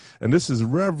and this is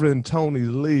Reverend Tony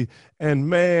Lee. And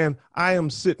man, I am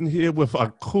sitting here with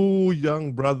a cool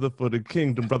young brother for the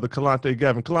kingdom, Brother Kalante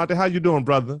Gavin. Kalante, how you doing,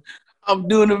 brother? I'm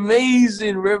doing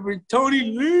amazing, Reverend Tony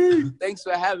Lee. Thanks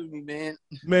for having me, man.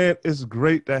 Man, it's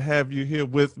great to have you here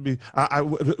with me.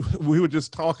 We were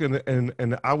just talking,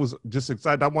 and I was just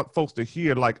excited. I want folks to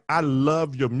hear, like, I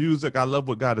love your music. I love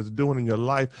what God is doing in your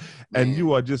life, and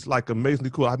you are just like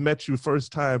amazingly cool. I met you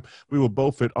first time. We were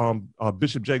both at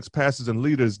Bishop Jake's Pastors and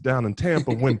Leaders down in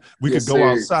Tampa when we Yes, could go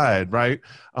sir. outside, right?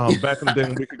 Back in the day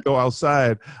when we could go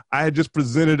outside. I had just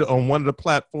presented on one of the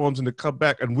platforms, and to come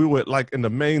back, and we were like in the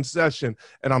main session,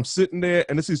 and I'm sitting there,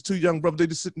 and it's these two young brothers. They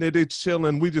just sitting there, they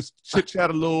chilling. We just chit chat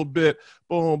a little bit,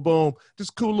 boom, boom,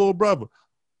 just cool little brother.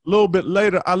 A little bit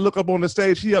later, I look up on the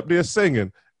stage, he up there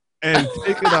singing and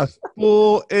taking us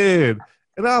full in.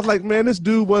 And I was like, man, this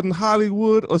dude wasn't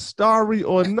Hollywood or starry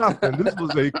or nothing. This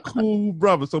was a cool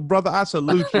brother. So, brother, I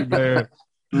salute you, man.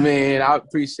 Man, I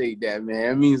appreciate that,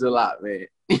 man. It means a lot, man.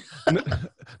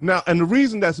 Now, and the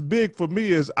reason that's big for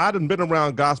me is I done been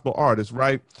around gospel artists,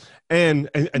 right? And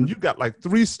you got like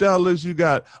 3 Stellas, you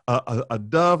got a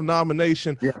Dove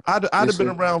nomination. Yeah. I'd have been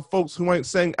around folks who ain't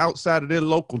sang outside of their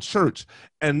local church,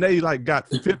 and they like got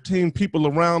 15 people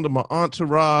around them, an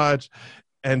entourage,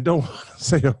 and don't want to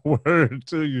say a word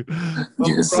to you.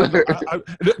 Yes, brother,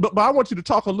 but I want you to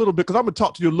talk a little bit, because I'm going to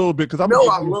talk to you a little bit, because I'm going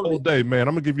to give you the whole day, man.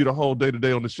 I'm going to give you the whole day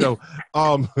today on the show.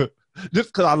 Just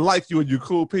because I like you and you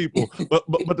cool people.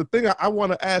 But the thing I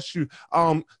want to ask you,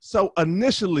 so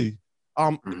initially,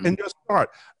 in your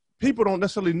start, people don't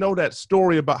necessarily know that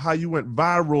story about how you went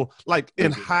viral, like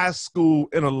in high school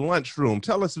in a lunchroom.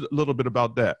 Tell us a little bit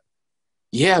about that.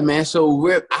 Yeah, man.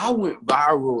 So I went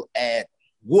viral at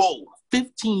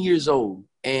 15 years old.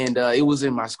 And it was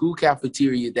in my school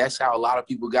cafeteria. That's how a lot of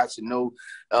people got to know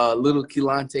little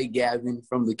Kalante Gavin,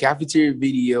 from the cafeteria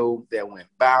video that went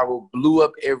viral, blew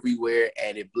up everywhere,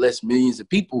 and it blessed millions of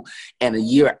people. And a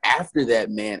year after that,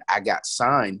 man, I got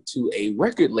signed to a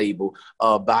record label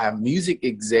by a music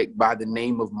exec by the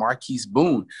name of Marquise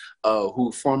Boone,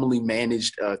 who formerly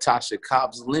managed Tasha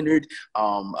Cobbs Leonard.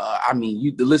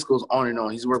 The list goes on and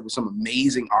on. He's worked with some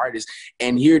amazing artists.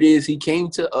 And here it is. He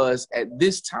came to us at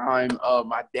this time.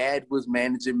 My dad was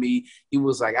managing me. He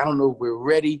was like, I don't know if we're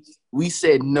ready. We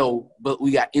said no, but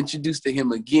we got introduced to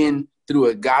him again through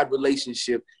a God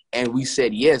relationship, and we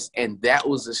said yes. And that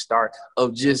was the start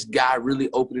of just God really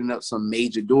opening up some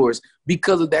major doors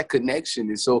because of that connection.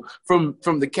 And so from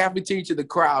the cafeteria to the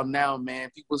crowd now, man,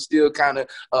 people still kind of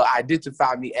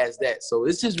identify me as that. So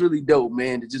it's just really dope,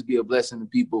 man, to just be a blessing to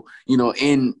people,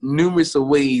 in numerous of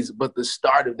ways. But the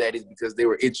start of that is because they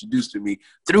were introduced to me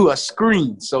through a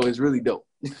screen. So it's really dope.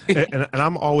 and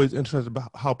I'm always interested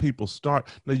about how people start.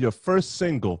 Now, your first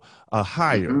single,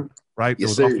 Higher, right? Yes,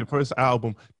 it was sir. off your first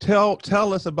album.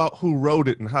 Tell us about who wrote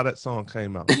it and how that song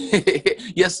came out.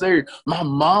 Yes, sir. My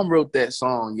mom wrote that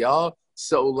song, y'all.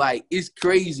 So, like, it's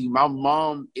crazy. My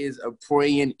mom is a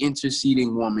praying,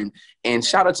 interceding woman. And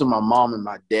shout out to my mom and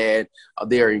my dad.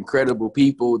 They are incredible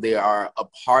people. They are a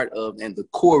part of and the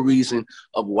core reason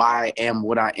of why I am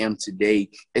what I am today,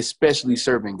 especially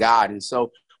serving God. And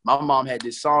so my mom had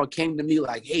this song, came to me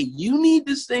like, hey, you need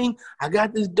to sing. I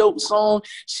got this dope song.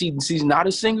 She's not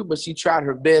a singer, but she tried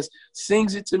her best,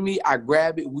 sings it to me. I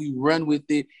grab it, we run with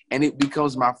it, and it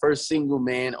becomes my first single,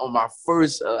 man, on my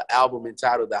first album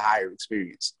entitled The Higher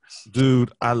Experience.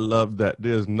 Dude, I love that.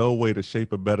 There's no way to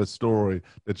shape a better story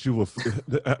that you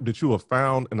were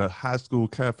found in a high school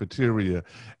cafeteria,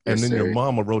 and Yes, then sir. your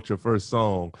mama wrote your first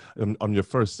song on your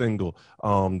first single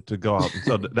to go out.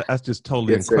 So that's just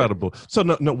totally Yes, incredible. So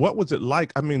no, what was it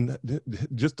like? I mean,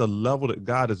 just the level that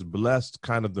God has blessed,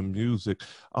 kind of the music.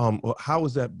 How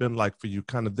has that been like for you?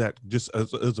 Kind of that just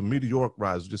as a meteoric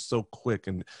rise, just so quick,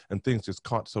 and things just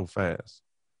caught so fast.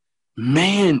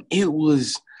 Man, it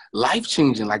was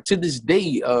life-changing. Like, to this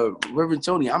day, Reverend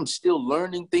Tony, I'm still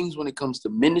learning things when it comes to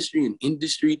ministry and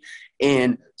industry.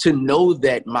 And to know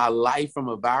that my life from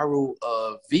a viral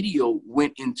video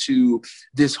went into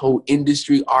this whole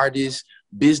industry artist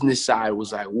business side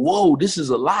was like, whoa, this is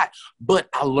a lot. But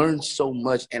I learned so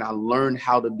much, and I learned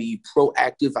how to be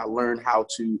proactive. I learned how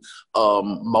to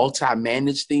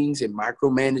multi-manage things and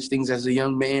micromanage things as a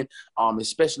young man,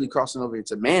 especially crossing over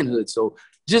into manhood. So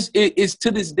just it's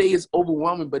to this day, it's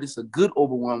overwhelming, but it's a good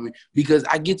overwhelming because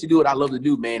I get to do what I love to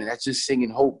do, man. And that's just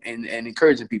singing hope and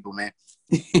encouraging people, man.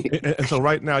 and so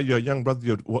right now, you're a young brother.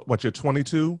 You're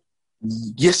 22?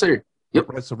 Yes, sir. Yep.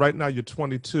 Right, so right now you're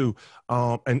 22,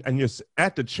 and you're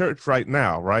at the church right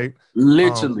now, right?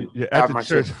 Literally, you're at the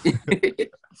church.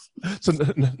 So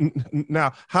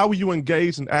now, how are you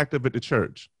engaged and active at the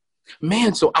church?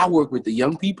 Man, so I work with the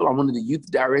young people. I'm one of the youth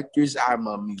directors. I'm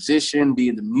a musician, be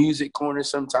in the music corner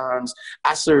sometimes.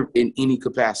 I serve in any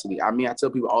capacity. I mean, I tell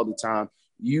people all the time,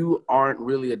 you aren't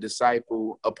really a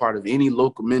disciple, a part of any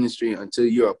local ministry until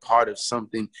you're a part of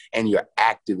something and you're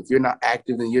active. If you're not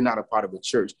active, then you're not a part of a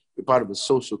church. You're part of a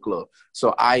social club.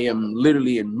 So I am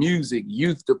literally in music,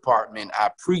 youth department. I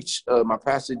preach. My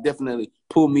pastor definitely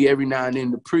pulled me every now and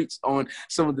then to preach on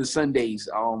some of the Sundays.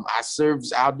 I serve.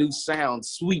 I'll do sound,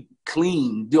 sweep,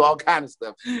 clean, do all kind of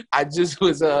stuff. I just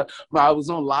was I was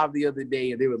on live the other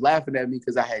day and they were laughing at me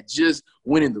because I had just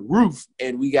went in the roof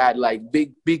and we got like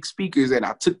big speakers, and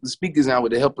I took the speakers out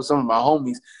with the help of some of my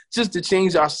homies just to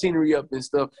change our scenery up and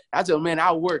stuff. I tell them, man,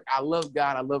 I work. I love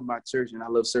God. I love my church, and I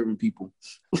love serving people.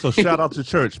 So shout out to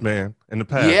church, man, in the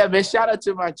past. Yeah, man, shout out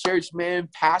to my church, man,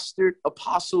 Pastor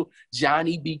Apostle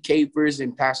Johnny B. Capers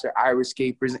and Pastor Iris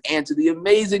Capers, and to the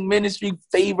amazing ministry,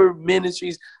 Favor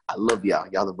Ministries. I love y'all.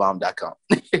 Y'all the bomb.com.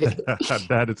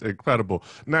 That is incredible.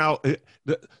 Now,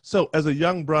 so as a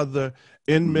young brother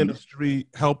in ministry,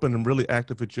 helping and really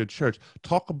active at your church,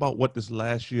 talk about what this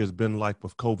last year has been like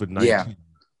with COVID-19. Yeah.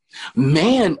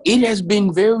 Man, it has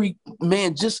been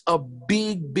just a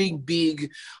big,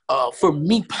 for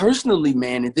me personally,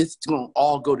 man, and this is going to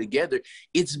all go together.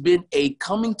 It's been a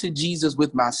coming to Jesus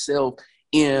with myself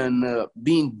in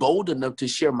being bold enough to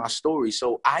share my story.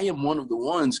 So I am one of the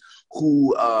ones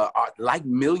who are, like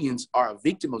millions, are a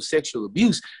victim of sexual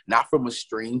abuse, not from a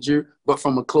stranger, but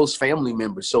from a close family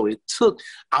member. So it took,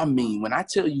 when I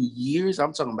tell you years,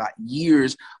 I'm talking about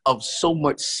years of so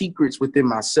much secrets within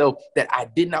myself that I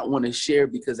did not want to share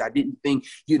because I didn't think,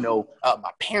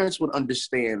 my parents would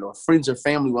understand or friends or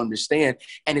family would understand.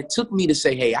 And it took me to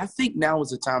say, hey, I think now is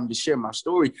the time to share my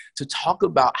story, to talk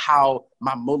about how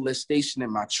my molestation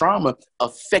and my trauma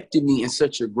affected me in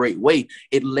such a great way.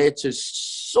 It led to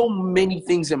so many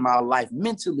things in my life,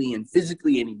 mentally and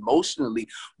physically and emotionally,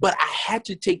 but I had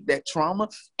to take that trauma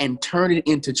and turn it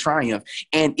into triumph.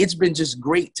 And it's been just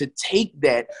great to take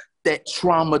that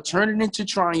trauma, turn it into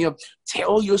triumph,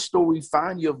 tell your story,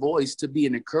 find your voice, to be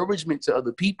an encouragement to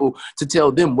other people, to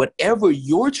tell them whatever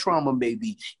your trauma may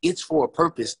be, it's for a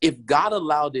purpose. If God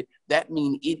allowed it, that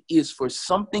means it is for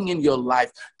something in your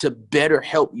life to better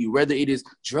help you, whether it is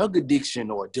drug addiction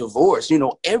or divorce.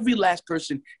 Every last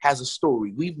person has a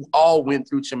story. We've all went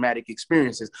through traumatic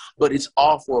experiences, but it's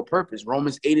all for a purpose.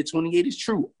 Romans 8:28 is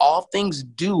true. All things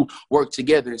do work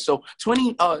together. And so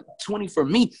 2020 for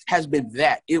me has been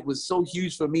that. It was so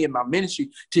huge for me in my ministry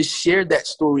to share that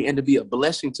story and to be a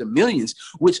blessing to millions,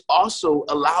 which also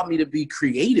allowed me to be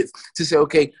creative, to say,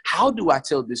 okay, how do I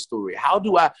tell this story? How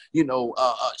do I,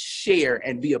 share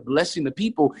and be a blessing to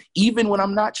people, even when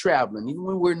I'm not traveling, even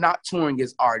when we're not touring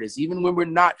as artists, even when we're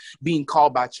not being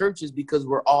called by churches because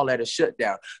we're all at a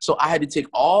shutdown. So I had to take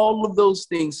all of those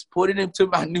things, put it into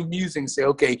my new music and say,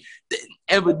 okay,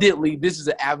 evidently this is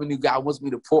an avenue God wants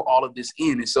me to pour all of this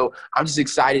in. And so I'm just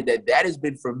excited that has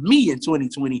been for me in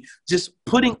 2020, just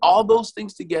putting all those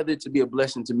things together to be a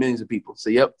blessing to millions of people.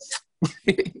 So, yep.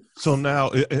 So now,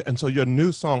 and so your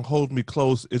new song, Hold Me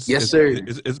Close, yes, sir.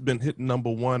 It's been hitting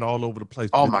 #1 all over the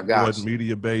place. Oh my gosh.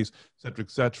 Media base,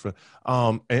 et cetera.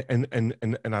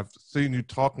 And I've seen you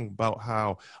talking about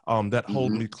how that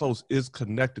Hold Me Close is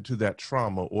connected to that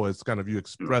trauma, or it's kind of you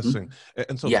expressing.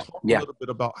 And so talk a little bit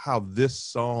about how this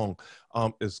song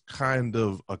is kind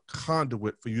of a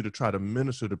conduit for you to try to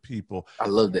minister to people. I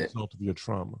love that. As a result of your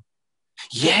trauma.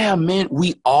 Yeah, man,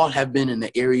 we all have been in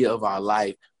the area of our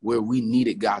life where we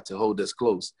needed God to hold us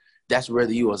close. That's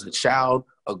whether you was a child,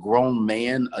 a grown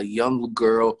man, a young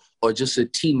girl, or just a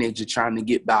teenager trying to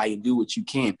get by and do what you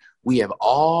can. We have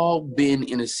all been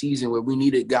in a season where we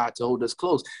needed God to hold us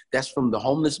close. That's from the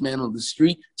homeless man on the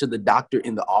street to the doctor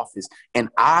in the office. And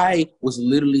I was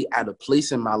literally at a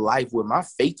place in my life where my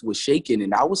faith was shaken,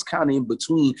 and I was kind of in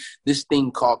between this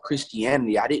thing called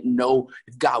Christianity. I didn't know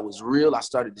if God was real. I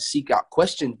started to seek out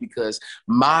questions because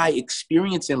my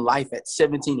experience in life at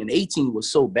 17 and 18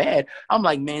 was so bad. I'm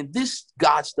like, man, this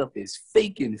God stuff is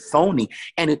fake and phony.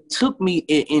 And it took me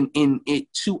in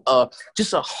to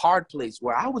just a hard place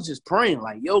where I was just praying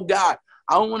like, yo, God,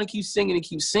 I don't want to keep singing and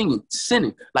keep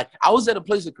sinning. Like, I was at a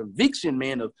place of conviction,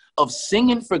 man, of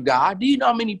singing for God. Do you know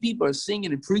how many people are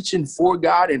singing and preaching for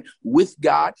God and with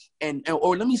God?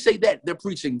 Or let me say that they're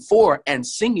preaching for and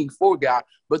singing for God,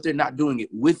 but they're not doing it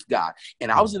with God.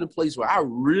 And I was in a place where I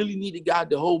really needed God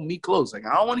to hold me close. Like,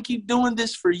 I don't want to keep doing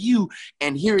this for you.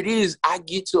 And here it is. I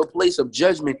get to a place of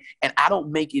judgment and I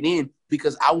don't make it in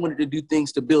because I wanted to do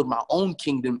things to build my own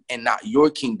kingdom and not your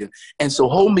kingdom. And so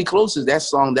Hold Me Close is that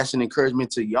song. That's an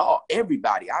encouragement to y'all,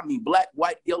 everybody. I mean, black,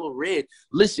 white, yellow, red.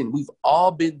 Listen, we've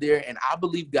all been there. And I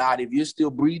believe God, if you're still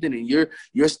breathing and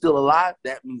you're still alive,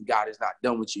 that means God is not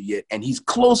done with you yet. And he's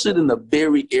closer than the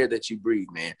very air that you breathe,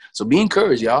 man. So be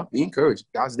encouraged, y'all. Be encouraged.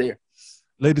 God's there.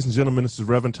 Ladies and gentlemen, this is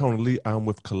Reverend Tony Lee. I'm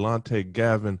with Kalante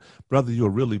Gavin. Brother,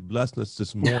 you're really blessing us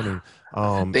this morning.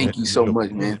 Thank you so much,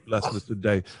 man. Blessing us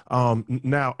today.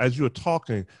 Now, as you were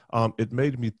talking, it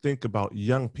made me think about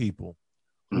young people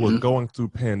who are going through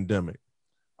pandemic.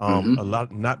 A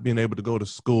lot not being able to go to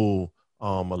school,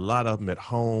 a lot of them at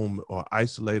home or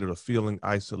isolated or feeling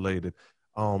isolated,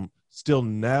 still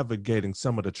navigating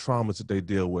some of the traumas that they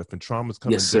deal with, and traumas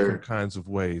come in different kinds of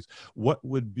ways. What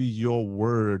would be your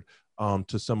word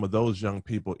to some of those young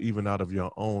people, even out of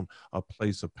your own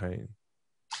place of pain?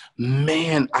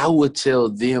 Man, I would tell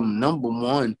them, number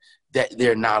one, that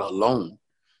they're not alone.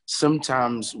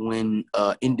 Sometimes when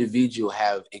individual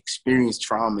have experienced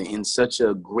trauma in such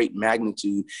a great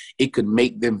magnitude, it could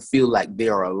make them feel like they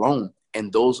are alone.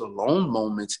 And those alone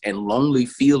moments and lonely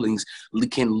feelings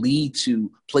can lead to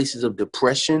places of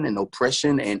depression and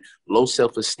oppression and low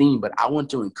self-esteem. But I want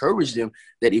to encourage them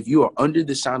that if you are under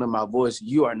the sound of my voice,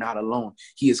 you are not alone.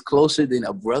 He is closer than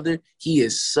a brother. He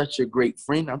is such a great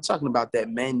friend. I'm talking about that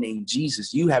man named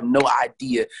Jesus. You have no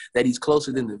idea that he's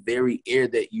closer than the very air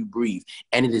that you breathe.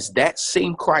 And it is that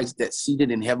same Christ that's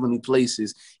seated in heavenly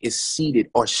places is seated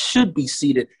or should be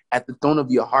seated at the throne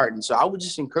of your heart. And so I would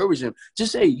just encourage them,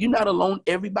 just say, you're not alone.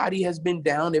 Everybody has been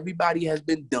down. Everybody has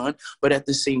been done. But at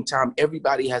the same time,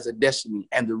 everybody has a destiny.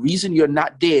 And the reason you're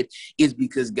not dead is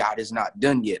because God is not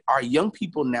done yet. Our young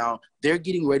people now, they're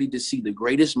getting ready to see the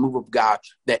greatest move of God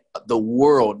that the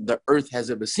world, the earth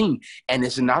has ever seen. And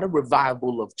it's not a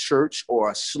revival of church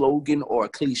or a slogan or a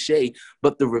cliche,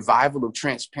 but the revival of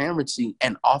transparency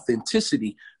and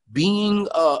authenticity being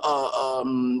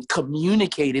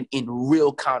communicated in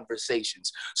real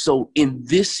conversations. So in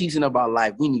this season of our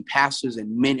life, we need pastors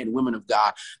and men and women of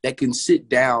God that can sit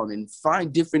down and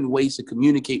find different ways to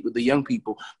communicate with the young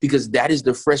people, because that is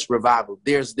the fresh revival.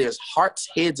 There's hearts,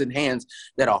 heads, and hands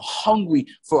that are hungry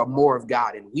for more of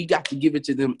God, and we got to give it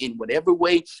to them in whatever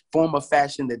way, form, or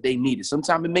fashion that they need it.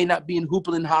 Sometimes it may not be in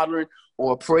hooping and hollering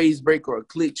or a praise break or a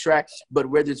click track, but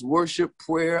whether it's worship,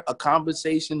 prayer, a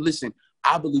conversation, listen,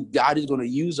 I believe God is going to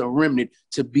use a remnant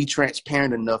to be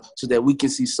transparent enough so that we can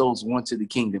see souls won to the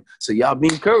kingdom. So y'all be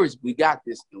encouraged. We got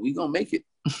this, and we're going to make it.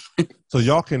 So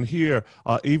y'all can hear,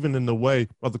 even in the way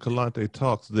Brother Kalante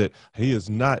talks, that he is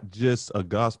not just a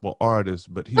gospel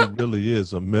artist, but he really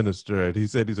is a minister. And he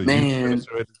said he's a youth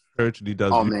minister at the church, and he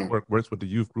does works with the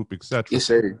youth group, etc. Yes,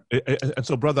 sir. And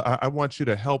so, brother, I want you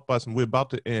to help us, and we're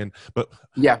about to end. But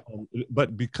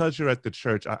but because you're at the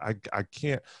church, I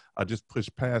can't just push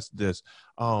past this.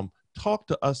 Talk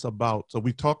to us about. So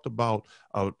we talked about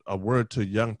a word to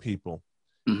young people.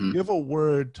 Mm-hmm. Give a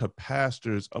word to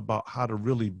pastors about how to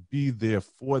really be there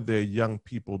for their young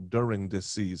people during this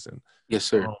season. Yes,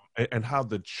 sir. And how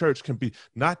the church can be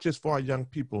not just for our young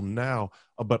people now,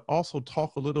 but also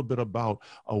talk a little bit about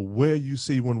where you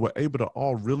see when we're able to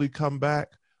all really come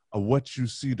back, what you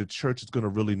see the church is going to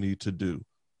really need to do.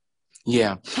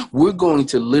 Yeah, we're going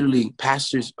to literally,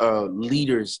 pastors,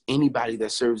 leaders, anybody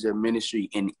that serves their ministry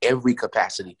in every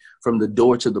capacity, from the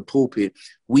door to the pulpit,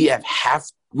 we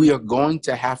are going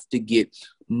to have to get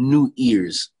new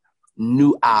ears,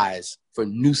 new eyes for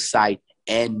new sight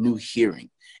and new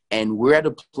hearing. And we're at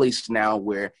a place now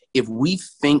where if we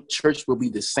think church will be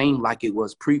the same like it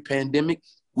was pre-pandemic,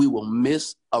 we will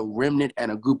miss a remnant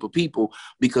and a group of people,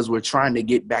 because we're trying to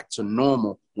get back to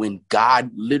normal when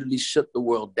God literally shut the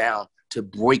world down to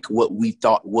break what we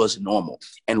thought was normal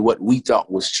and what we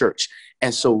thought was church.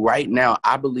 And so right now,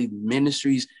 I believe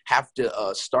ministries have to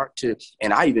start to,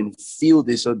 and I even feel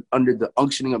this under the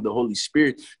unctioning of the Holy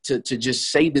Spirit, to just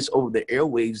say this over the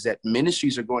airwaves, that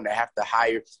ministries are going to have to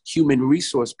hire human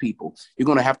resource people. You're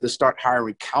going to have to start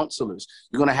hiring counselors.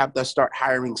 You're going to have to start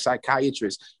hiring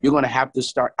psychiatrists. You're going to have to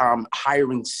start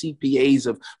hiring CPAs,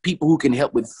 of people who can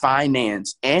help with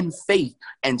finance and faith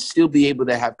and still be able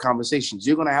to have conversations.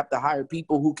 You're going to have to hire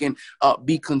people who can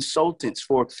be consultants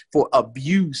for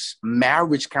abuse,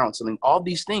 marriage counseling, all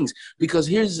these things. Because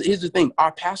here's the thing,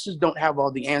 our pastors don't have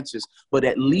all the answers, but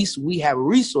at least we have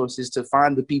resources to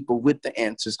find the people with the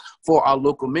answers for our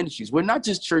local ministries. We're not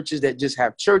just churches that just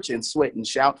have church and sweat and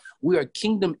shout. We are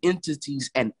kingdom entities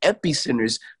and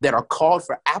epicenters that are called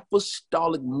for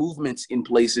apostolic movements in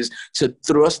places to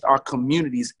thrust our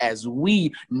communities as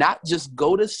we not just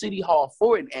go to City Hall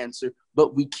for an answer,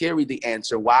 but we carry the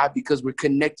answer. Why? Because we're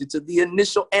connected to the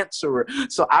initial answerer.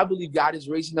 So I believe God is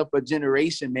raising up a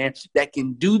generation, man, that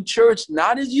can do church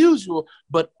not as usual,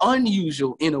 but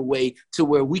unusual in a way to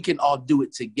where we can all do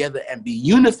it together and be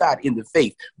unified in the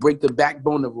faith. Break the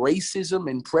backbone of racism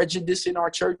and prejudice in our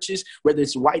churches, whether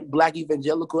it's white, black,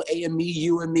 evangelical, AME,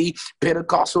 UME,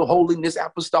 Pentecostal, holiness,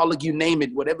 apostolic, you name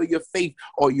it, whatever your faith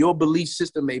or your belief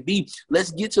system may be.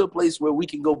 Let's get to a place where we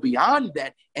can go beyond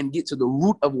that and get to the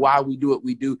root of why we do what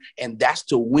we do, and that's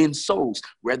to win souls,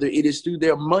 whether it is through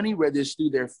their money, whether it's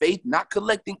through their faith, not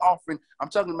collecting offering. I'm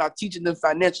talking about teaching them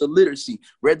financial literacy,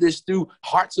 whether it's through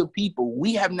hearts of people.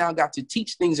 We have now got to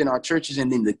teach things in our churches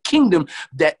and in the kingdom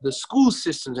that the school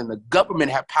systems and the government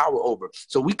have power over.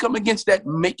 So we come against that,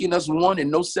 making us one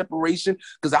and no separation,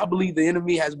 because I believe the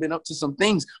enemy has been up to some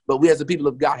things, but we as the people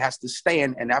of God has to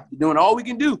stand, and after doing all we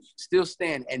can do, still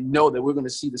stand and know that we're going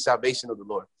to see the salvation of the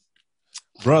Lord.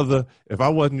 Brother, if I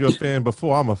wasn't your fan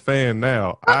before, I'm a fan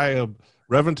now.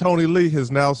 Reverend Tony Lee has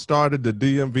now started the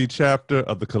DMV chapter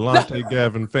of the Kalante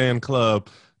Gavin fan club.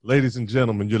 Ladies and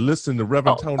gentlemen, you're listening to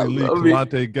Reverend Tony Lee,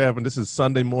 Kalante Gavin. This is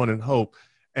Sunday Morning Hope.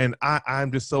 And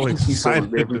I'm just so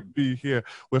excited to be here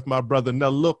with my brother. Now,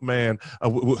 look, man,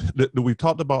 we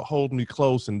talked about Hold Me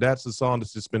Close, and that's the song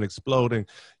that's just been exploding.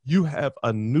 You have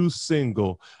a new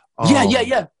single.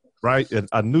 Yeah. Right?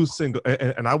 A new single.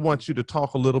 And I want you to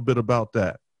talk a little bit about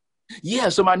that. Yeah,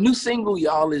 so my new single,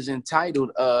 y'all, is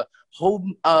entitled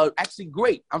actually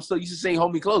Great. I'm so used to saying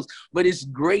Hold Me Close, but it's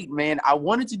great, man. I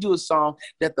wanted to do a song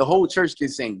that the whole church can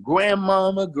sing.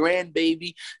 Grandmama,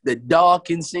 grandbaby, the dog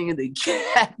can sing it, the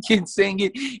cat can sing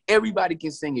it, everybody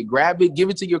can sing it. Grab it, give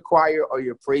it to your choir or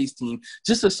your praise team.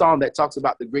 Just a song that talks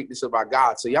about the greatness of our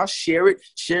God. So y'all share it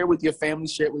with your family,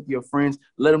 share it with your friends.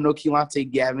 Let them know Kalante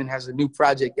Gavin has a new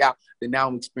project out that now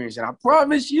I'm experiencing. I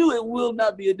promise you it will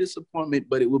not be a disappointment,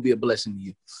 but it will be a blessing to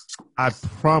you. I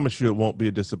promise you it won't be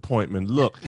a disappointment. Look,